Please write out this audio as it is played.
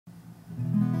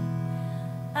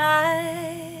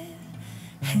I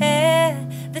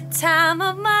had the time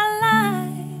of my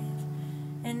life,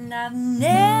 and I've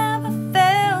never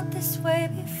felt this way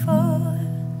before.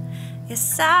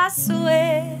 Yes, I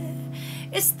swear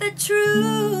it's the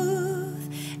truth,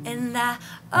 and I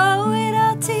owe it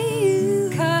all to you.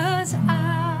 'Cause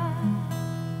I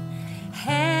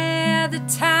had the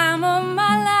time of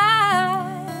my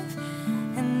life,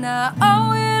 and I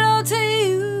owe it all to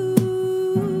you.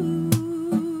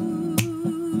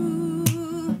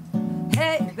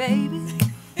 Hey, baby.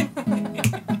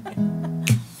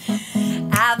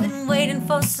 I've been waiting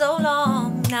for so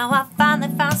long. Now I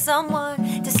finally found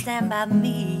someone to stand by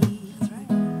me.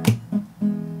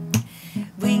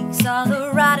 We saw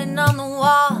the writing on the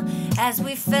wall as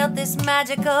we felt this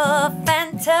magical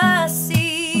fantasy.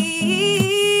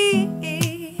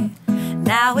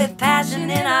 Now with passion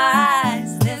in our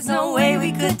eyes, there's no way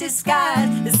we could disguise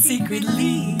the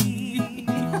secretly.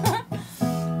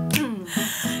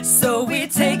 So we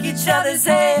take each other's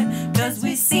hand, 'cause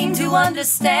we seem to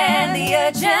understand the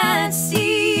urgency.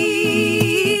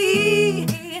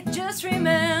 Just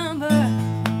remember,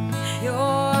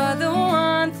 you're the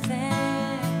one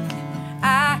thing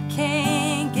I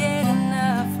can't get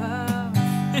enough of.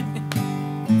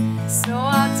 So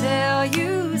I'll tell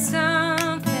you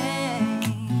something.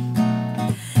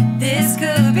 This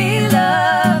could be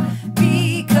love,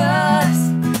 because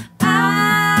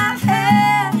I've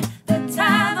had the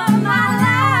time of my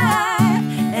life,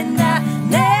 and I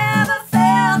never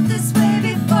felt this way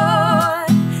before.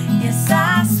 Yes,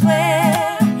 I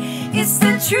swear it's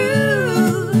the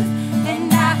truth,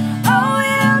 and I owe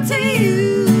it all to you.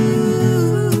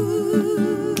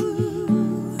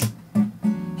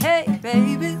 Hey,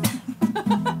 baby.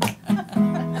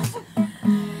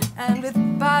 And with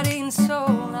body and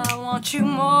soul, I want you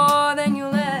more than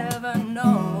you'll ever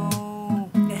know.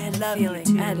 I had a feeling.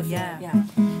 I had a feeling. Yeah.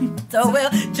 So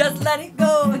we'll just let it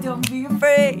go. Don't be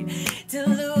afraid to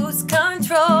lose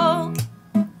control.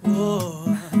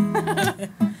 Whoa.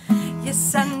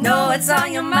 Yes, I know it's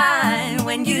on your mind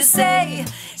when you say,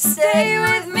 stay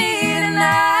with me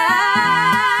tonight.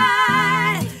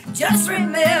 Just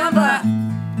remember,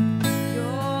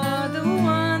 you're the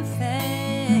one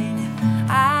thing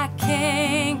I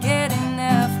can't get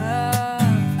enough of.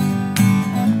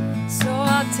 So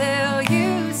I'll tell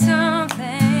you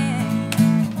something.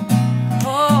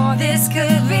 Oh, this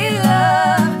could be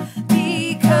love,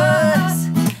 because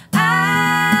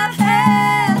I've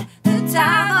had the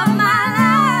time of my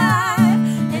life,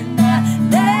 and I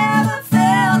never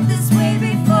felt this way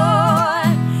before.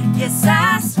 Yes,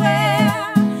 I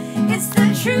swear it's the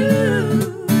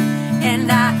truth,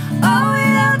 and I owe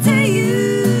it all to you.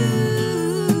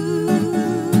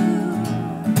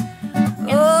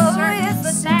 Oh, it's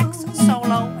the sax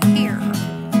solo here.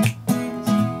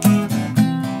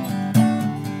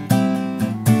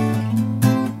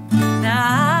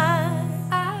 Now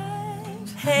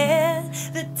I've had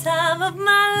the time of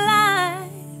my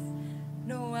life.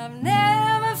 No, I've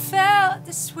never felt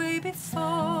this way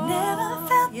before. Never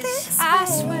felt this way. I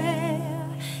swear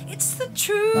it's the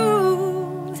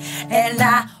truth, and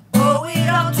I owe it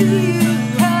all to you.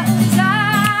 'Cause I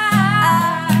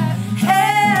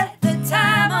had the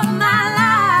time of my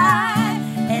life,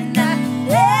 and I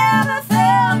never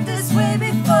felt this way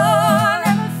before.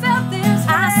 Never felt this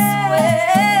way. I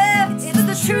swear it's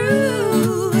the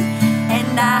truth,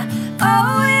 and I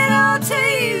owe it all to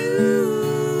you.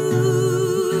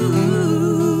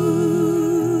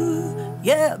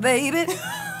 Yeah, baby.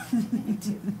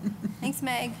 Thanks,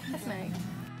 Meg. That's Meg.